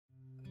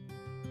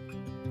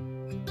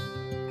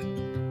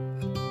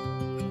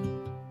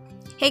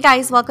Hey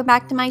guys, welcome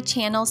back to my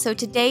channel. So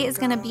today is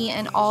going to be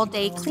an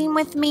all-day clean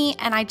with me,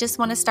 and I just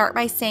want to start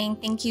by saying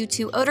thank you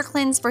to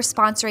OdorKlenz for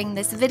sponsoring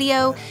this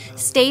video.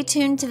 Stay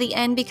tuned to the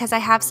end because I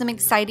have some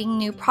exciting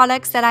new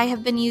products that I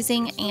have been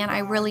using and I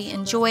really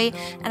enjoy,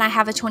 and I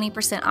have a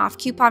 20% off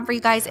coupon for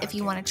you guys if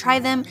you want to try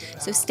them.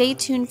 So stay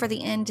tuned for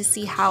the end to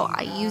see how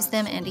I use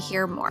them and to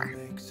hear more.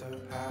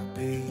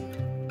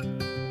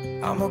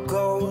 I'm a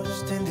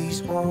ghost in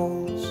these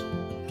walls,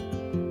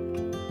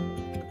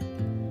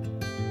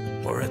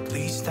 or at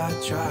least I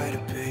try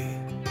to be.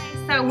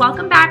 So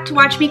welcome back to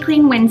Watch Me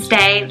Clean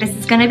Wednesday. This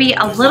is going to be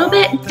a little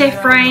bit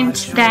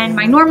different than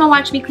my normal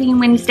Watch Me Clean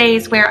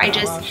Wednesdays where I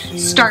just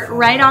start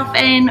right off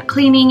in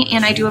cleaning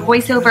and I do a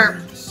voiceover.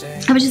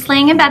 I was just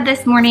laying in bed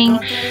this morning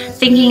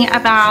thinking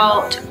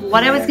about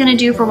what I was going to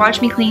do for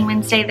Watch Me Clean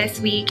Wednesday this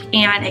week,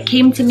 and it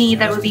came to me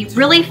that it would be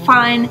really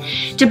fun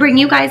to bring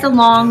you guys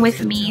along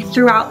with me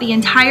throughout the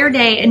entire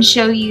day and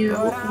show you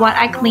what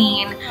I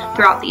clean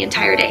throughout the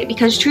entire day,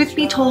 because truth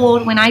be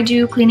told, when I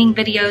do cleaning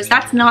videos,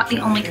 that's not the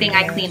only thing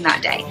I clean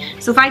that day.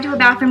 So if I do a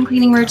bathroom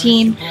cleaning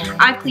routine,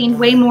 I've cleaned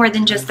way more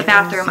than just the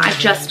bathroom. I've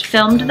just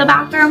filmed the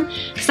bathroom.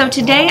 So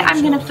today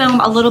I'm going to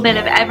film a little bit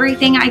of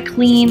everything I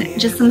clean,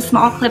 just some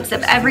small clips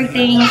of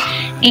everything,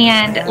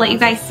 and let you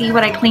guys see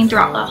what I clean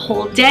throughout the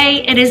whole day.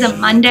 It is a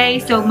Monday,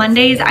 so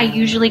Mondays I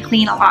usually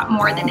clean a lot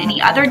more than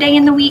any other day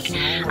in the week.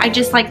 I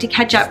just like to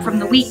catch up from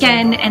the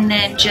weekend and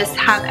then just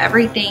have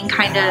everything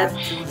kind of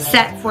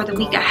set for the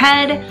week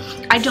ahead.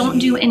 I don't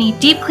do any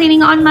deep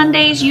cleaning on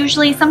Mondays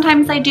usually.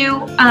 Sometimes I do,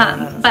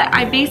 but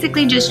I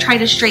basically just try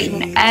to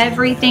straighten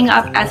everything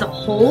up as a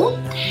whole.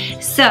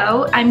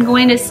 So I'm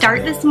going to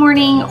start this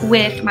morning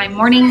with my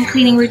morning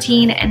cleaning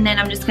routine, and then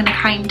I'm just going to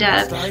kind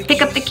of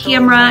pick up the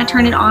camera,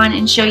 turn it on,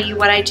 and show you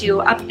what I do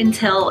up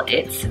until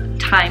it's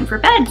time for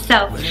bed.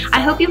 So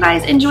I hope you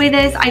guys enjoy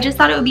this. I just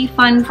thought it would be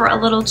fun for a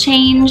little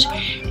change.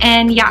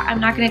 And yeah, I'm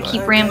not going to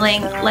keep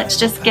rambling. Let's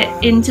just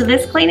get into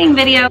this cleaning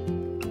video.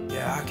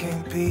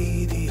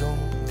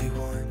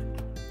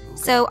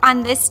 So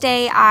on this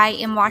day, I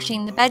am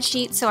washing the bed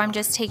sheets, so I'm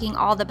just taking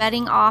all the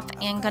bedding off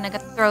and gonna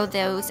throw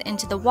those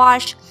into the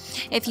wash.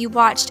 If you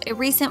watched a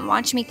recent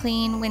Watch Me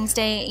Clean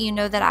Wednesday, you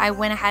know that I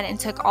went ahead and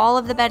took all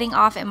of the bedding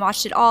off and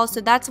washed it all, so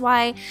that's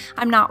why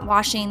I'm not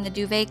washing the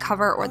duvet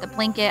cover or the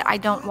blanket. I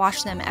don't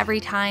wash them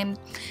every time.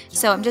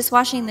 So I'm just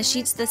washing the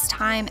sheets this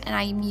time, and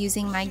I'm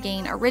using my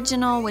Gain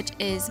Original, which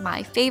is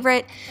my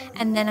favorite,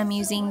 and then I'm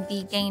using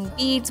the Gain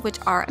Beads, which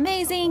are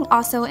amazing,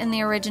 also in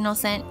the original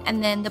scent,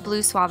 and then the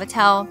Blue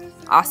Suavitel,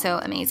 also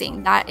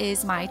amazing. That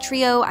is my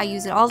trio. I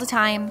use it all the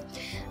time.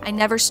 I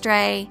never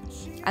stray.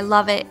 I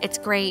love it. It's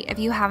great. If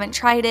you haven't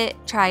tried it,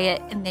 try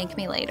it and thank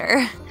me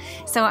later.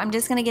 So I'm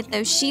just going to get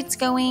those sheets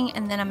going,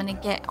 and then I'm going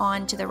to get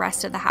on to the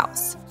rest of the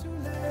house.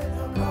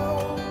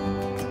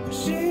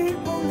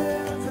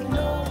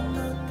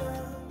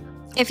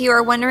 If you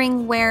are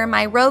wondering where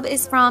my robe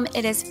is from,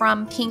 it is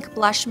from Pink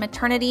Blush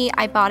Maternity.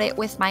 I bought it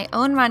with my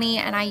own money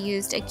and I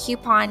used a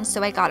coupon,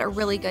 so I got a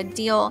really good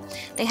deal.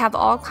 They have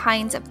all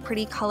kinds of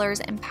pretty colors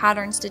and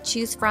patterns to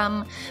choose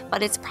from,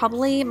 but it's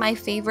probably my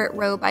favorite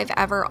robe I've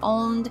ever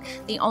owned.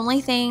 The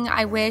only thing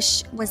I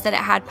wish was that it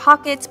had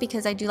pockets,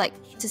 because I do like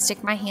to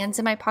stick my hands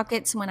in my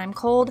pockets when I'm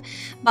cold.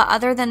 But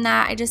other than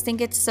that, I just think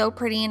it's so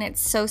pretty and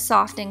it's so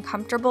soft and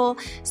comfortable.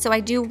 So I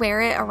do wear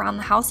it around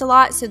the house a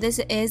lot. So this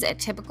is a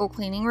typical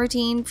cleaning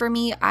routine for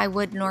me. I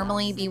would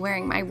normally be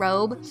wearing my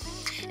robe.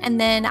 And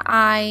then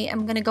I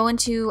am going to go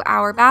into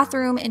our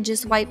bathroom and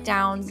just wipe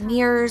down the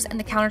mirrors and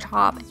the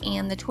countertop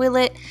and the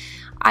toilet.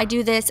 I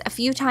do this a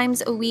few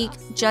times a week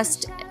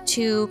just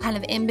to kind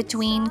of in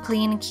between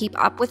clean and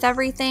keep up with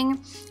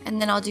everything.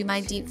 And then I'll do my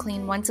deep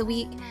clean once a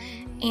week.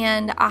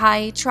 And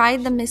I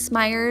tried the Miss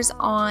Meyers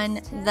on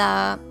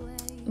the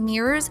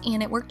mirrors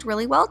and it worked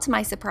really well, to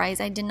my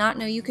surprise. I did not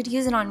know you could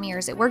use it on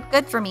mirrors. It worked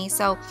good for me,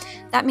 so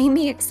that made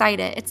me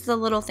excited. It's the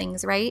little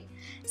things, right?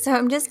 So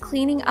I'm just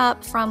cleaning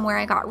up from where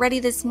I got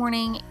ready this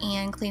morning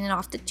and cleaning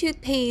off the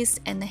toothpaste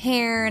and the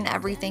hair and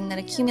everything that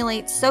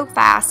accumulates so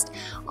fast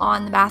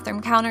on the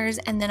bathroom counters.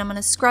 And then I'm going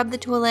to scrub the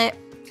toilet,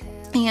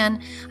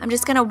 and I'm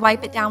just going to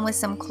wipe it down with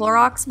some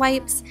Clorox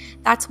wipes.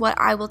 That's what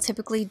I will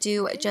typically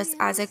do just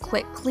as a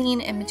quick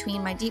clean in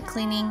between my deep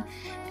cleaning,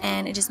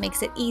 and it just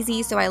makes it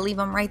easy. So I leave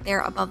them right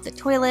there above the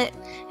toilet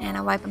and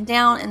I wipe them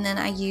down, and then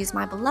I use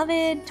my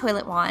beloved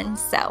toilet wand.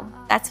 So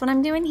that's what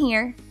I'm doing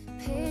here.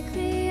 Pick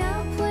me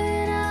up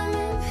when I'm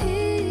in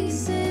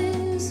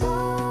pieces.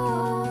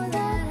 Oh,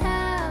 that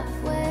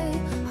halfway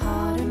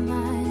heart of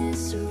mine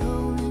is a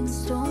rolling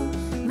stone.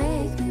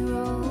 Make me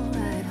roll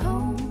right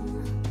home.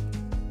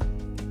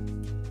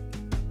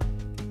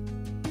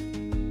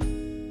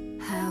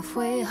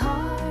 Halfway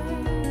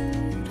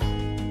hard,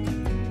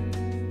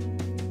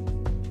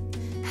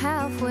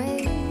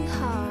 halfway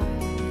hard.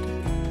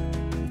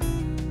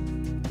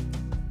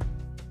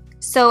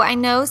 So I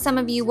know some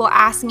of you will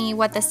ask me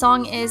what the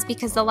song is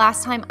because the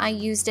last time I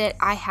used it,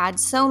 I had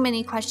so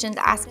many questions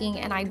asking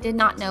and I did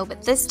not know.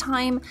 But this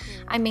time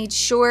I made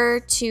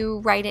sure to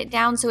write it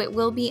down, so it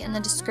will be in the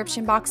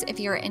description box if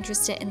you're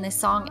interested in this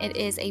song. It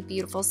is a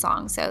beautiful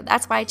song. So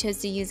that's why I chose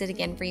to use it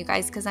again for you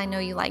guys, because I know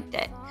you liked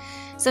it.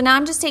 So now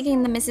I'm just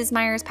taking the Mrs.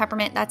 Meyer's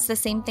peppermint. That's the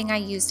same thing I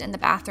used in the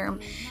bathroom.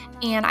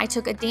 And I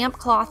took a damp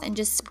cloth and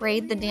just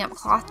sprayed the damp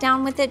cloth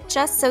down with it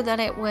just so that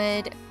it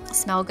would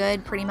smell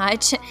good, pretty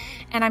much.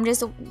 And I'm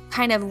just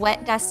kind of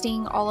wet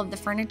dusting all of the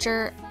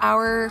furniture.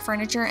 Our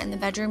furniture in the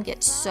bedroom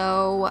gets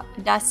so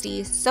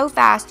dusty so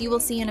fast. You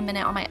will see in a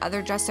minute on my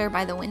other dresser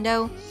by the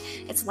window.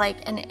 It's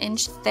like an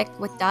inch thick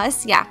with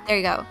dust. Yeah, there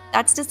you go.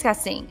 That's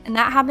disgusting. And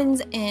that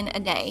happens in a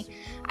day.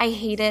 I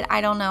hate it. I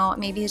don't know.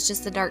 Maybe it's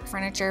just the dark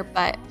furniture,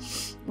 but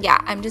yeah,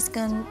 I'm just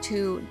going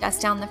to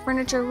dust down the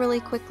furniture really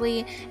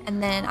quickly,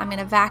 and then I'm going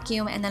to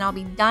vacuum, and then I'll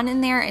be done in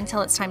there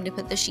until it's time to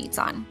put the sheets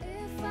on.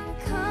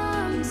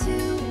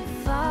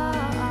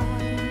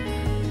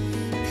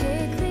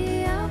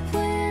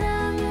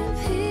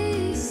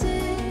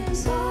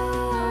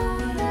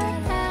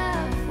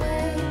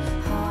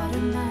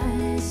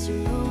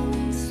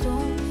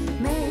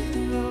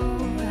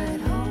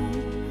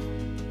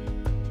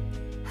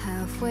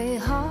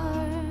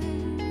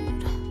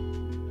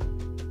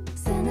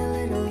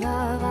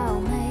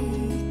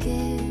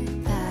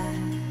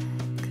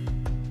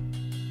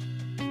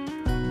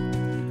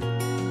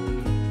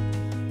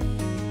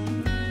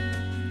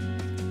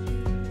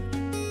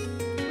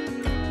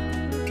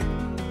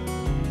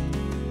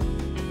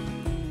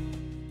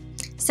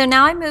 So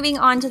now I'm moving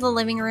on to the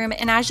living room,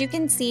 and as you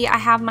can see, I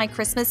have my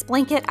Christmas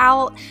blanket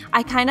out.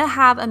 I kind of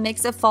have a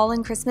mix of fall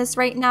and Christmas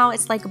right now.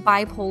 It's like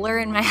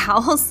bipolar in my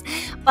house,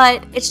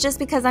 but it's just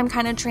because I'm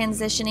kind of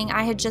transitioning.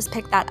 I had just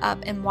picked that up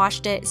and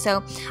washed it,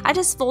 so I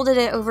just folded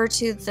it over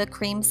to the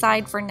cream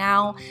side for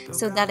now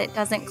so that it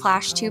doesn't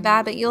clash too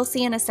bad. But you'll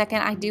see in a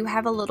second, I do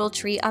have a little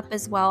tree up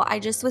as well. I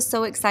just was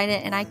so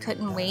excited and I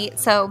couldn't wait.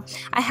 So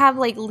I have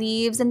like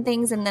leaves and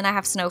things, and then I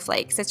have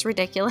snowflakes. It's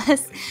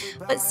ridiculous,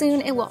 but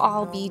soon it will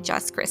all be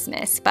just Christmas.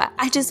 But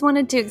I just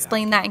wanted to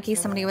explain that in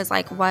case somebody was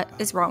like, what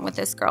is wrong with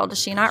this girl? Does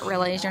she not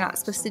realize you're not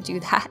supposed to do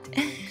that?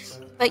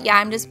 But yeah,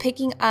 I'm just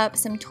picking up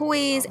some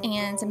toys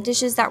and some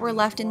dishes that were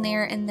left in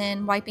there and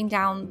then wiping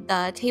down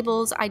the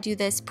tables. I do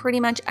this pretty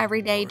much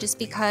every day just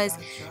because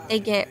they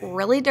get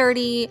really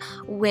dirty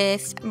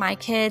with my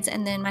kids,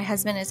 and then my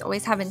husband is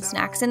always having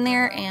snacks in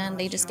there and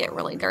they just get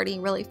really dirty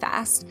really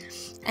fast.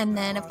 And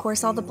then of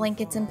course all the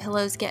blankets and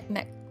pillows get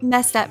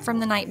messed up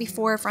from the night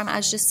before from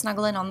us just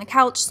snuggling on the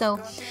couch, so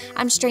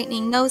I'm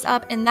straightening those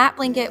up. And that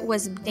blanket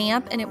was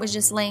damp and it was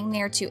just laying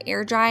there to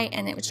air dry,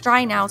 and it was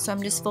dry now, so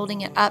I'm just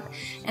folding it up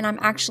and I'm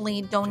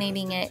actually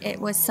donating it. It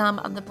was some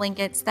of the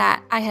blankets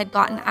that I had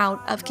gotten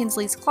out of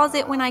Kinsley's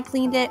closet when I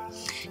cleaned it.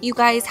 You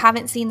guys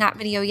haven't seen that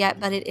video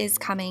yet, but it is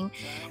coming,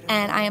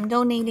 and I am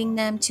donating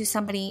them to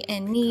somebody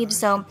in need.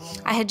 So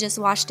I had just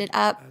washed it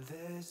up,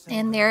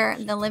 and there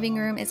the living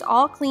room is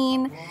all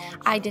clean.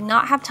 I did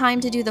not have time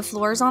to do the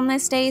floors on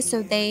this day,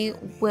 so they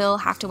will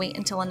have to wait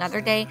until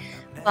another day,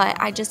 but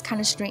I just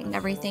kind of straightened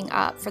everything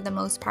up for the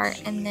most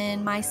part. And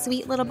then my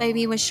sweet little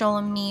baby was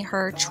showing me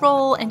her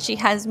troll, and she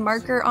has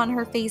marker on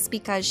her face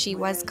because she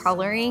was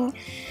coloring.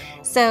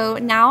 So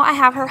now I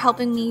have her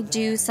helping me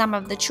do some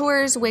of the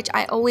chores, which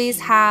I always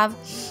have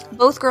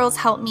both girls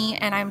help me,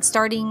 and I'm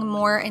starting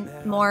more and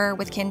more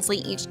with Kinsley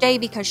each day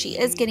because she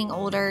is getting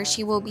older.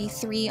 She will be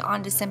 3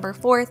 on December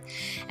 4th,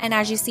 and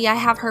as you see, I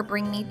have her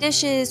bring me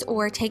dishes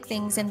or take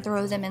things and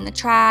throw them in the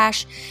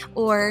trash,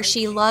 or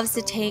she loves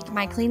to take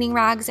my cleaning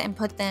rags and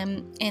put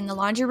them in the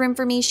laundry room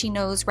for me. She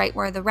knows right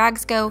where the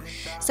rags go,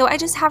 so I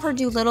just have her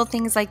do little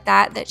things like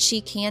that that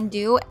she can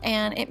do,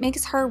 and it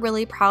makes her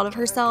really proud of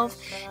herself,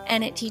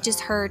 and it teaches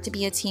her to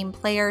be a team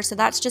player. So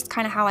that's just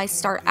kind of how I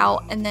start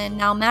out. And then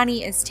now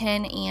Maddie is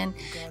 10 and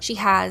she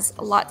has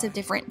lots of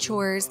different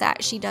chores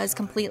that she does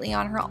completely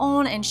on her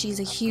own, and she's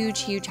a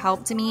huge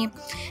help to me,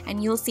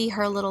 and you'll see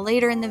her a little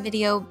later in the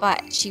video,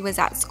 but she was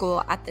at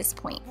school at this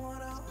point.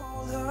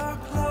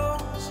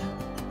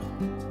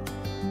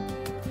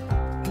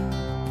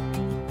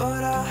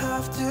 But I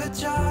have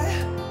to try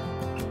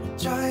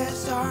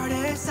as hard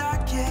as I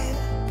can,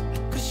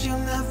 'cause she'll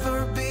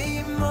never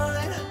be mine.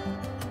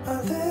 I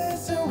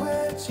listen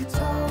when she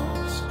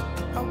talks,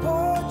 I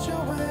watch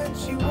her when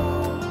she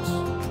walks.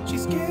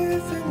 She's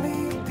giving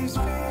me these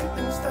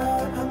feelings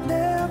that I've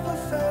never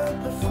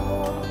felt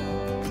before.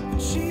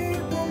 And she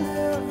will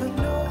never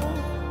know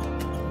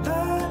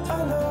that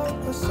I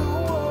love her so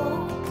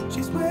well.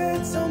 She's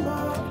with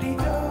somebody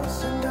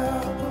else, and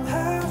I will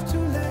have to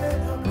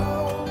let her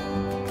go.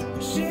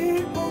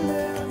 She will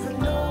never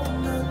know,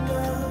 never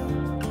know,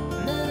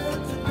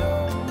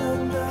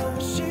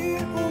 she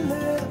will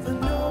never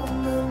know.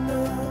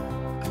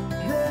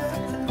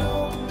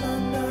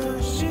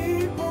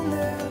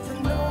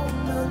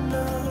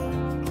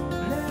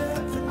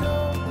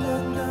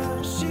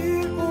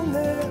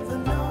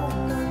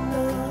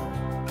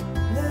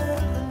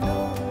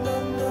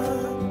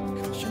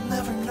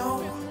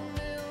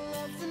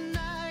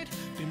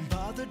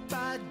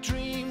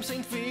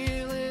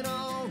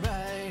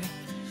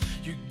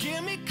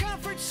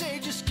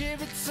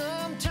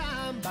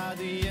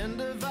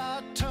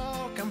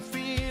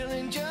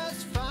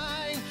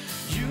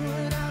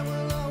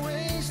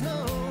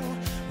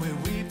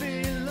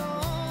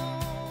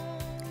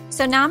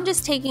 So now I'm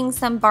just taking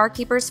some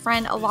Barkeeper's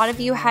Friend. A lot of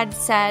you had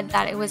said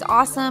that it was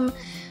awesome.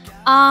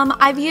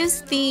 I've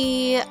used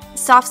the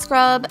soft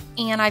scrub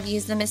and I've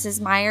used the Mrs.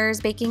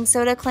 Meyer's baking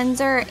soda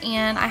cleanser,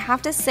 and I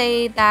have to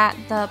say that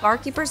the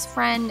Barkeeper's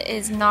Friend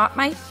is not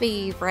my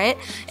favorite.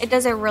 It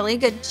does a really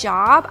good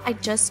job. I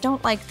just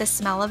don't like the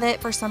smell of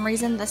it. For some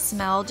reason, the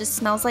smell just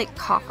smells like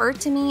copper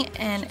to me,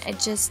 and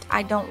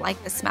I don't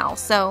like the smell.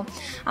 So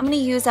I'm going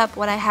to use up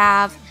what I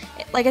have.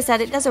 Like I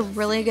said, it does a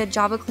really good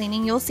job of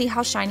cleaning. You'll see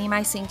how shiny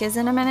my sink is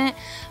in a minute,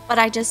 but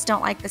I just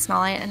don't like the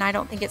smell of it, and I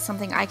don't think it's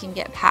something I can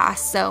get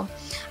past. So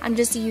I'm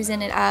just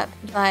using it up,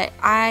 but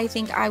I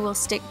think I will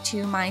stick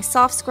to my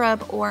soft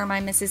scrub or my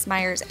Mrs.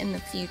 Meyer's in the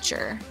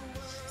future.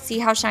 See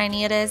how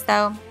shiny it is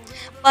though?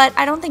 But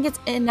I don't think it's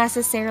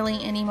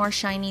necessarily any more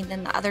shiny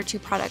than the other two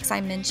products I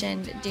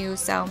mentioned do,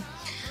 so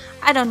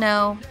I don't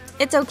know.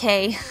 It's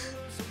okay.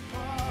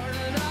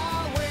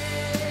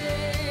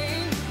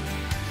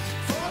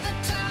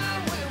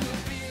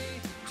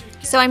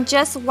 So I'm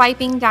just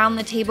wiping down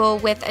the table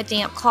with a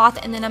damp cloth,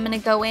 and then I'm going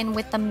to go in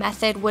with the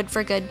Method Wood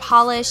for Good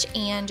polish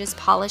and just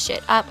polish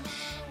it up,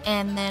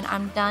 and then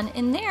I'm done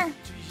in there.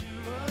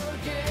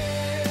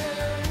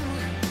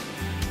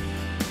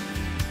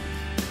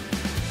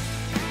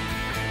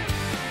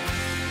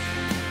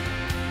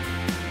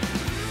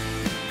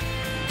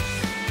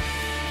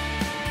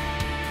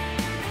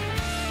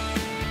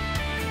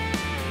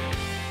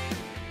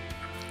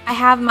 I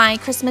have my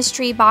Christmas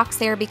tree box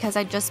there because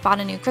I just bought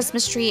a new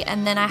Christmas tree,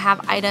 and then I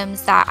have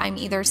items that I'm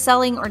either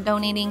selling or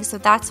donating, so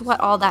that's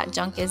what all that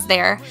junk is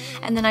there.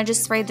 And then I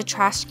just sprayed the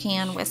trash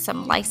can with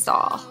some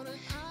Lysol,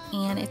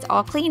 and it's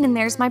all clean, and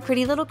there's my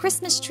pretty little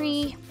Christmas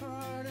tree.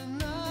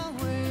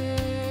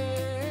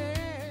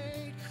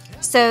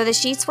 So the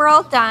sheets were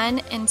all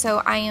done, and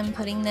so I am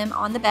putting them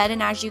on the bed,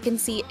 and as you can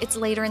see, it's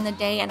later in the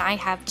day and I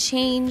have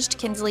changed.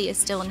 Kinsley is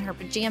still in her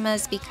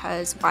pajamas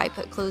because why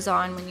put clothes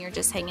on when you're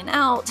just hanging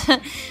out?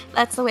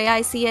 That's the way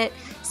I see it.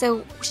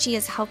 So she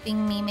is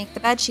helping me make the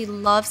bed. She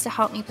loves to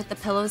help me put the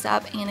pillows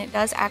up, and it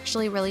does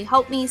actually really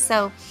help me.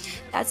 So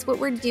that's what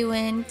we're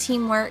doing,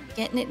 teamwork,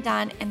 getting it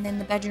done, and then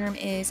the bedroom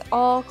is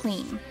all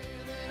clean.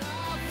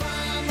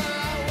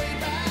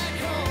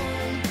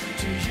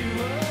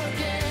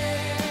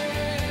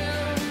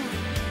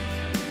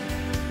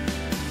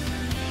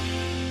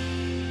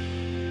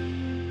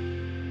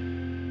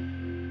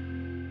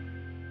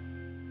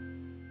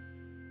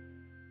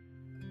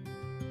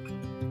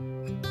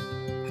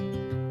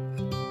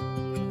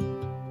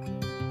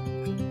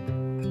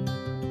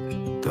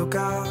 Look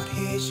out,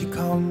 here she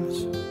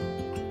comes,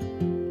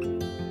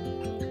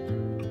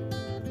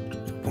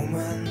 the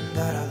woman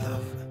that I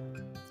love.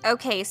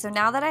 Okay, so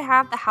now that I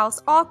have the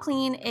house all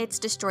clean, it's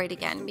destroyed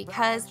again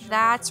because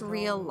that's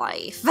real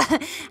life.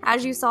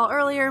 As you saw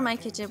earlier, my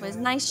kitchen was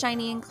nice,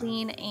 shiny, and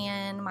clean,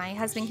 and my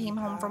husband came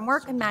home from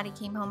work and Maddie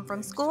came home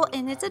from school,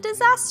 and it's a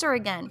disaster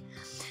again.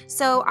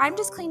 So I'm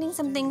just cleaning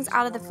some things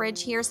out of the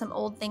fridge here, some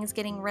old things,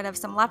 getting rid of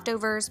some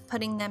leftovers,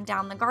 putting them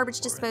down the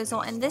garbage disposal,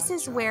 and this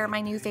is where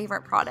my new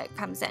favorite product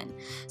comes in.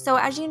 So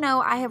as you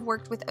know, I have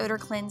worked with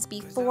OdorKlenz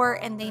before,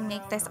 and they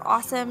make this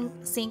awesome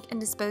sink and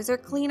disposal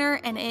cleaner,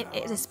 and it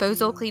is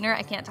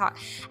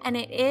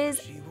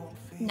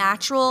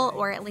natural,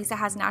 or at least it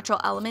has natural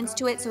elements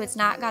to it, so it's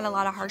not got a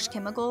lot of harsh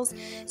chemicals.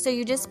 So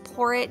you just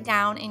pour it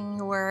down in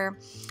your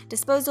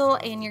disposal,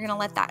 and you're gonna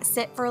let that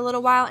sit for a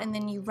little while, and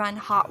then you run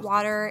hot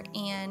water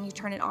and you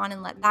turn it on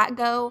and let that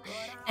go,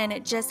 and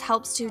it just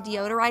helps to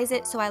deodorize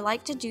it. So I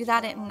like to do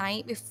that at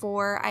night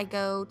before I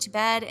go to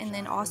bed, and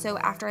then also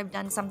after I've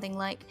done something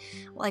like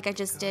I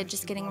just did,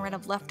 just getting rid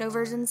of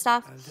leftovers and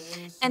stuff.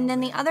 And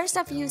then the other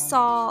stuff you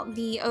saw,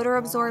 the odor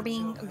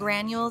absorbing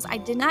granules, I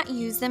did not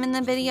use them in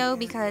the video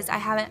because I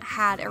haven't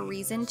had a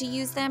reason to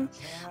use them,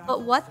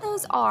 but what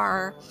those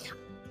are,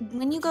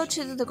 when you go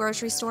to the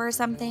grocery store or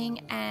something,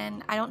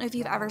 and I don't know if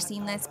you've ever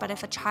seen this, but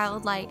if a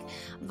child like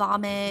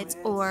vomits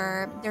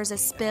or there's a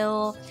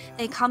spill,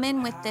 they come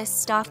in with this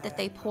stuff that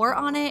they pour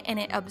on it and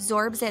it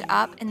absorbs it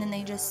up, and then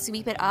they just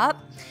sweep it up,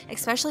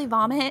 especially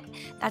vomit.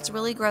 That's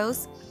really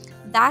gross.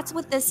 That's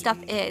what this stuff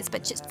is,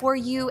 but just for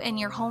you and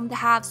your home to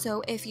have.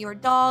 So if your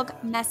dog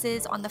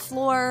messes on the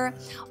floor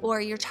or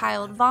your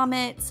child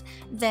vomits,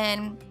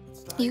 then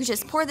you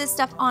just pour this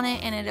stuff on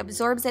it and it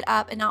absorbs it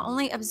up, and not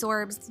only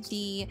absorbs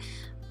the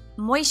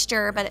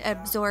moisture, but it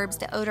absorbs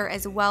the odor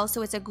as well.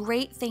 So it's a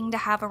great thing to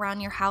have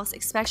around your house,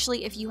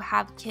 especially if you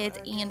have kids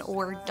and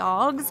or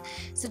dogs.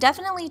 So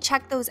definitely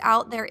check those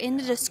out. They're in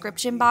the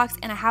description box,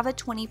 and I have a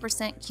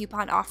 20%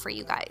 coupon off for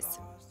you guys.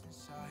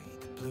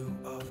 The blue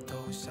of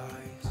those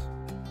eyes.